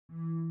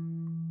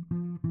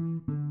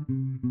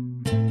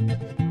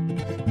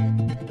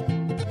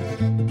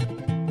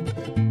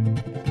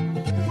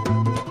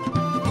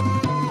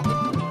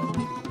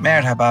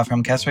Merhaba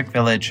from Keswick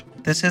Village.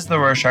 This is the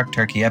Rorschach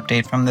Turkey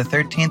update from the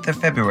 13th of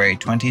February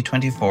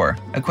 2024,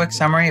 a quick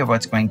summary of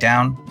what's going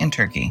down in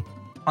Turkey.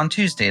 On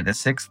Tuesday the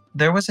 6th,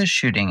 there was a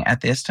shooting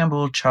at the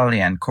Istanbul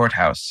Çağlayan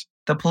courthouse.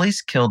 The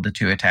police killed the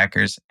two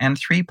attackers, and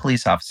 3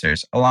 police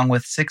officers, along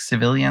with 6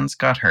 civilians,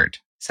 got hurt.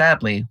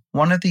 Sadly,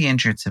 one of the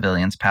injured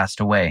civilians passed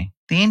away.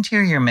 The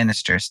Interior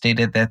Minister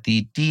stated that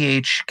the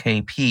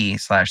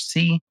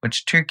DHKP/C,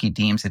 which Turkey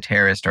deems a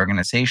terrorist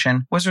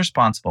organization, was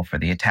responsible for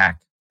the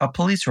attack. A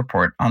police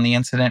report on the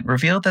incident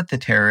revealed that the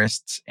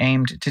terrorists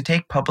aimed to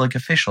take public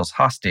officials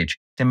hostage,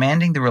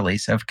 demanding the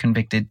release of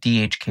convicted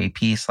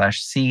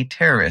DHKP/C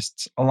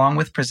terrorists, along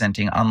with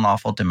presenting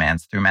unlawful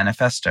demands through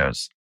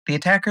manifestos. The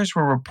attackers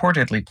were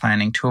reportedly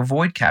planning to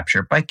avoid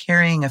capture by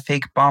carrying a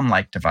fake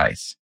bomb-like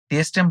device. The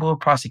Istanbul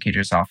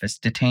prosecutor's office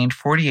detained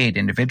 48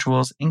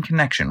 individuals in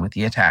connection with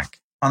the attack.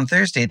 On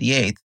Thursday the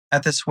 8th,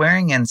 at the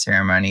swearing-in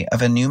ceremony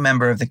of a new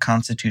member of the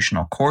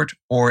Constitutional Court,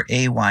 or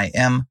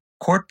AYM,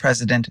 Court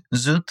President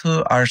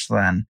Zülfü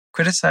Arslan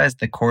criticized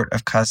the Court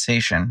of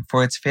Cassation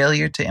for its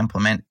failure to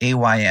implement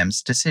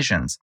AYM's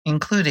decisions,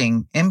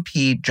 including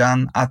MP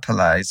Can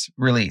Atalay's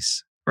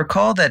release.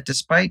 Recall that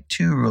despite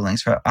 2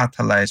 rulings for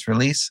Atalay's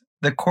release,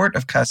 the Court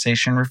of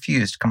Cassation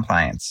refused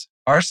compliance.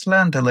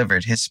 Arslan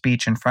delivered his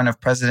speech in front of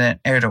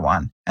President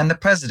Erdogan and the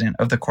President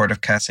of the Court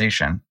of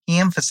Cassation. He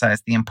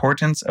emphasized the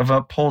importance of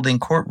upholding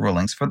court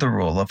rulings for the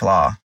rule of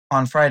law.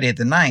 On Friday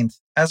the 9th,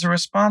 as a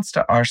response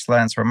to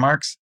Arslan's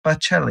remarks,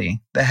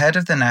 Bahçeli, the head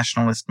of the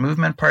Nationalist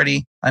Movement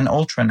Party, an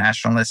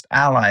ultra-nationalist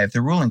ally of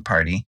the ruling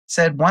party,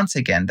 said once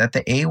again that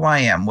the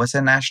AYM was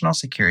a national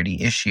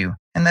security issue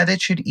and that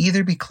it should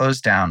either be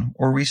closed down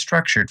or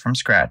restructured from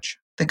scratch.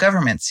 The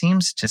government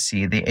seems to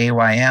see the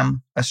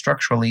AYM, a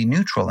structurally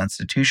neutral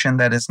institution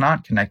that is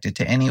not connected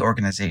to any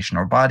organization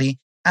or body,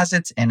 as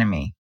its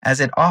enemy, as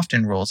it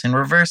often rules in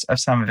reverse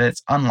of some of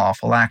its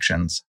unlawful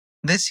actions.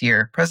 This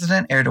year,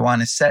 President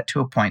Erdogan is set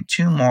to appoint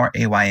 2 more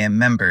AYM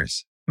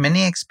members.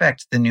 Many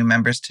expect the new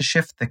members to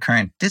shift the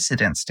current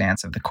dissident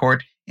stance of the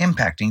court,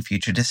 impacting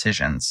future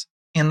decisions.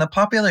 In the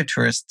popular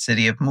tourist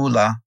city of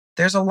Muğla,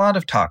 there's a lot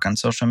of talk on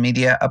social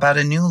media about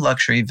a new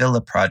luxury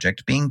villa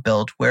project being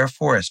built where a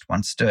forest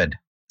once stood.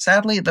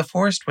 Sadly, the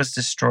forest was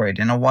destroyed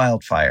in a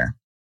wildfire.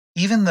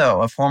 Even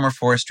though a former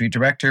forestry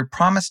director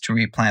promised to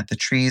replant the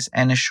trees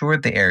and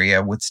assured the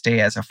area would stay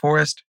as a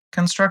forest,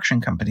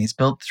 construction companies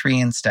built 3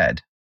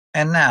 instead.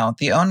 And now,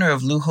 the owner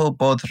of Luho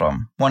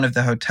Bodrum, one of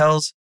the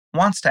hotels,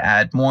 wants to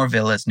add more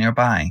villas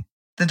nearby.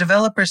 The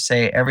developers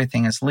say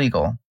everything is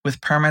legal, with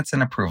permits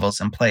and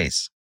approvals in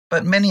place.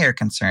 But many are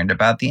concerned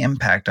about the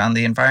impact on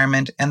the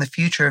environment and the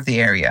future of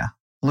the area.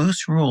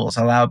 Loose rules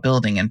allow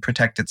building in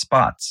protected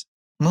spots.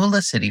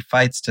 Muğla City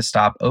fights to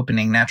stop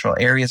opening natural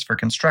areas for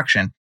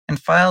construction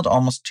and filed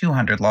almost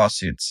 200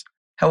 lawsuits.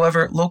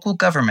 However, local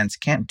governments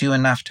can't do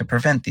enough to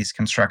prevent these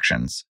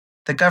constructions.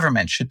 The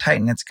government should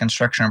tighten its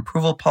construction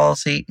approval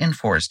policy in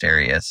forest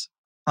areas.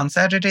 On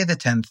Saturday the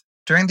 10th,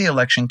 during the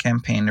election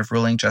campaign of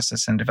Ruling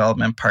Justice and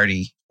Development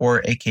Party,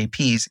 or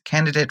AKP's,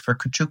 candidate for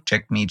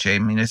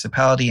Küçükçekmece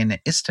municipality in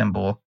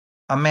Istanbul,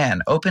 a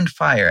man opened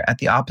fire at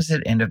the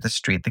opposite end of the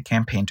street the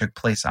campaign took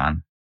place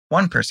on.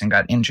 1 person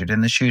got injured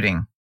in the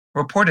shooting.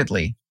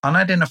 Reportedly,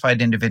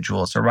 unidentified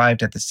individuals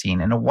arrived at the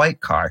scene in a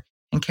white car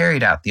and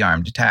carried out the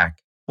armed attack.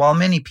 While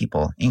many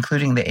people,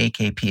 including the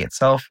AKP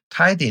itself,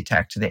 tied the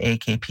attack to the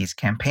AKP's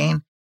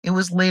campaign, it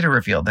was later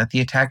revealed that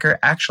the attacker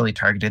actually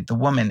targeted the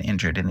woman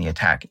injured in the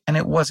attack, and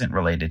it wasn't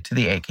related to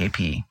the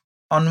AKP.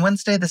 On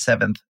Wednesday the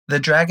 7th, the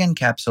Dragon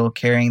capsule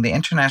carrying the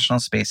International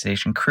Space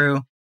Station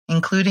crew,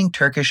 including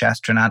Turkish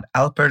astronaut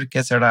Alper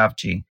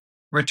Gezeravci,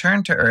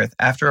 returned to Earth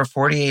after a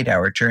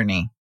 48-hour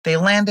journey. They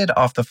landed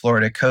off the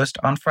Florida coast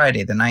on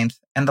Friday the 9th,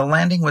 and the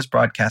landing was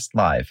broadcast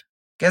live.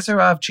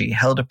 Gezeravci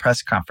held a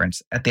press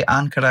conference at the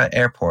Ankara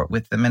airport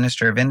with the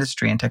Minister of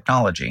Industry and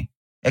Technology.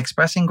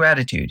 Expressing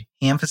gratitude,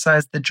 he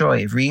emphasized the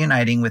joy of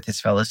reuniting with his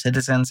fellow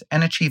citizens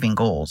and achieving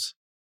goals.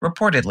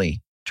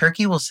 Reportedly,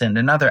 Turkey will send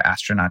another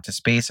astronaut to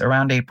space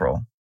around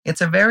April. It's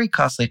a very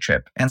costly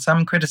trip, and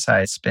some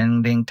criticize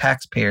spending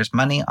taxpayers'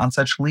 money on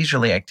such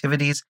leisurely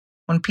activities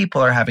when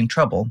people are having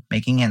trouble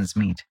making ends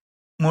meet.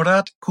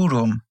 Murat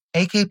Kurum,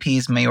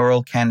 AKP's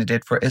mayoral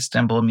candidate for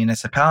Istanbul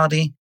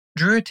municipality,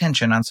 drew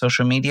attention on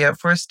social media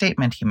for a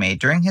statement he made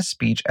during his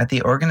speech at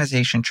the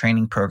organization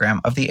training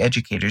program of the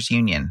Educators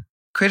Union.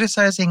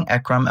 Criticizing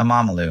Ekrem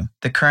İmamoğlu,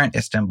 the current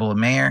Istanbul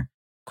mayor,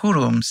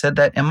 Kurum said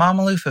that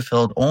İmamoğlu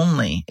fulfilled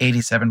only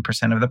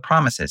 87% of the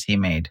promises he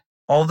made.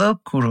 Although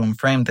Kurum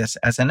framed this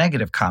as a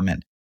negative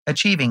comment,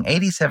 achieving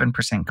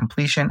 87%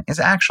 completion is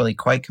actually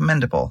quite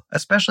commendable,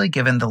 especially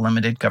given the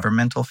limited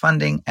governmental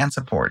funding and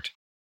support.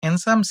 In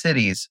some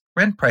cities,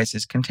 rent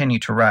prices continue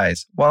to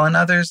rise, while in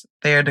others,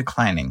 they are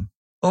declining.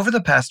 Over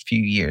the past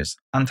few years,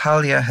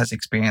 Antalya has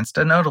experienced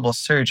a notable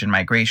surge in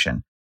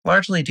migration,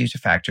 largely due to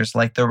factors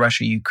like the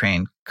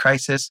Russia-Ukraine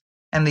crisis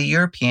and the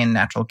European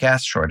natural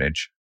gas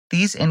shortage.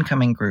 These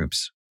incoming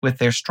groups, with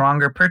their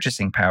stronger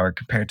purchasing power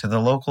compared to the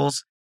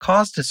locals,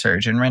 caused a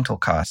surge in rental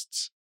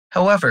costs.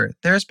 However,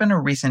 there has been a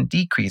recent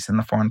decrease in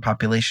the foreign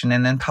population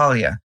in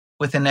Antalya,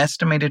 with an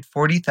estimated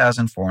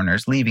 40,000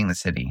 foreigners leaving the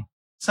city.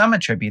 Some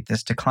attribute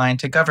this decline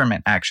to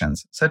government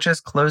actions, such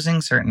as closing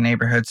certain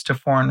neighborhoods to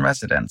foreign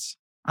residents.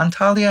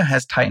 Antalya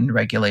has tightened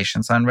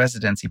regulations on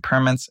residency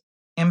permits,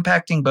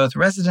 impacting both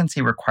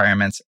residency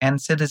requirements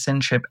and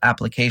citizenship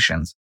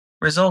applications,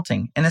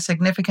 resulting in a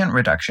significant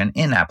reduction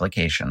in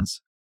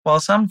applications. While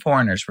some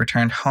foreigners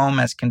returned home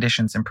as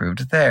conditions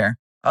improved there,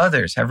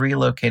 others have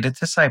relocated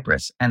to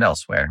Cyprus and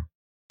elsewhere.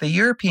 The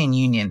European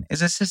Union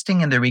is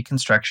assisting in the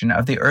reconstruction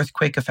of the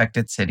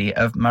earthquake-affected city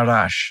of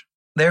Maraş.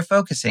 They're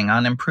focusing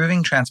on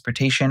improving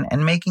transportation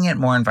and making it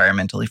more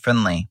environmentally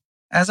friendly.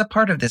 As a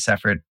part of this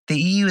effort, the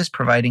EU is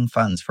providing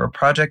funds for a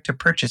project to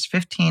purchase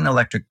 15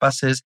 electric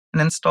buses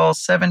and install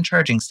 7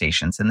 charging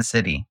stations in the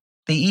city.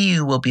 The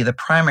EU will be the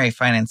primary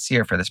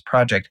financier for this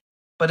project,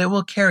 but it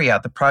will carry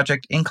out the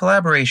project in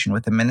collaboration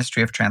with the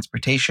Ministry of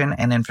Transportation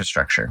and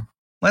Infrastructure.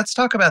 Let's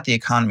talk about the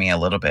economy a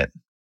little bit.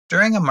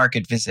 During a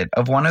market visit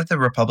of one of the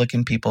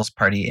Republican People's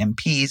Party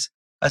MPs,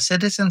 a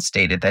citizen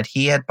stated that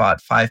he had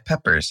bought 5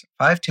 peppers,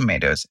 5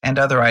 tomatoes, and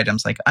other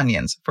items like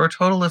onions for a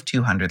total of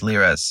 200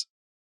 liras.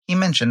 He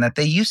mentioned that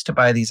they used to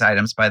buy these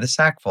items by the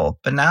sackful,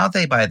 but now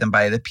they buy them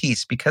by the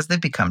piece because they've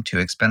become too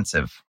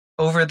expensive.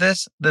 Over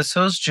this, the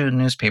Sözcü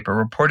newspaper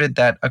reported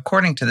that,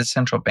 according to the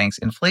central bank's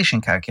inflation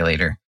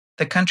calculator,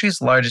 the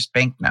country's largest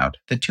banknote,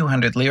 the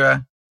 200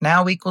 lira,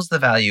 now equals the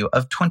value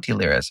of 20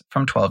 liras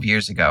from 12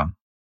 years ago.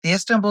 The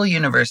Istanbul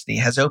University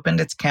has opened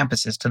its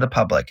campuses to the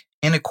public,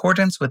 in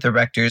accordance with the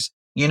rector's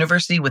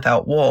University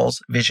Without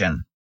Walls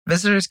vision.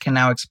 Visitors can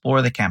now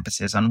explore the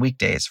campuses on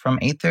weekdays from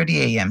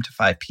 8:30 a.m. to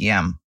 5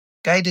 p.m.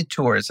 Guided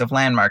tours of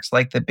landmarks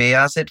like the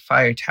Beyazıt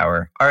Fire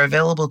Tower are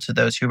available to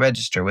those who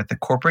register with the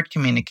Corporate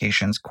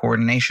Communications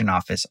Coordination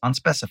Office on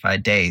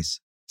specified days.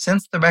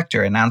 Since the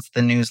rector announced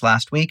the news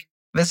last week,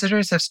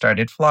 visitors have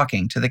started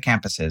flocking to the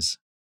campuses.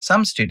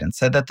 Some students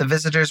said that the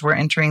visitors were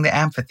entering the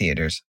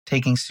amphitheaters,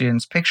 taking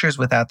students' pictures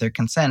without their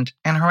consent,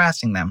 and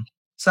harassing them.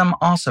 Some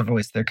also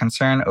voiced their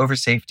concern over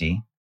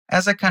safety.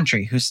 As a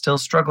country who's still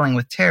struggling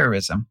with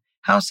terrorism,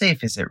 how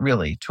safe is it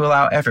really to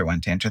allow everyone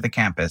to enter the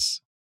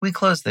campus? We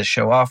close this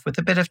show off with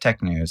a bit of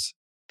tech news.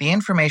 The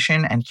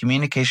Information and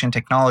Communication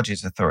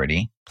Technologies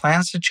Authority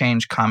plans to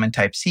change common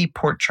Type-C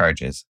port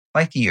charges,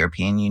 like the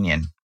European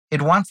Union.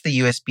 It wants the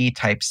USB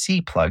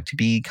Type-C plug to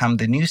become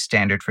the new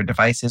standard for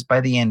devices by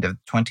the end of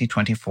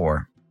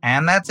 2024.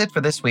 And that's it for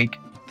this week.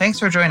 Thanks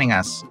for joining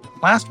us.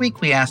 Last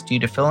week we asked you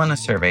to fill in a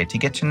survey to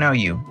get to know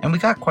you, and we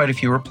got quite a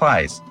few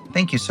replies.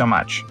 Thank you so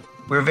much.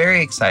 We're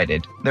very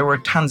excited. There were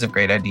tons of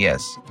great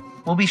ideas.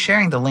 We'll be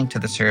sharing the link to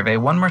the survey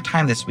one more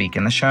time this week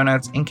in the show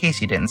notes in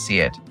case you didn't see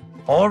it.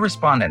 All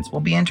respondents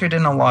will be entered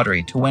in a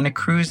lottery to win a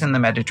cruise in the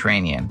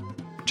Mediterranean.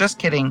 Just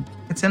kidding,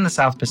 it's in the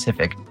South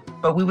Pacific,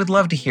 but we would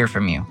love to hear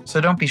from you, so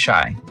don't be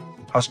shy.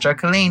 Hoşça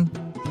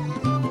kalın.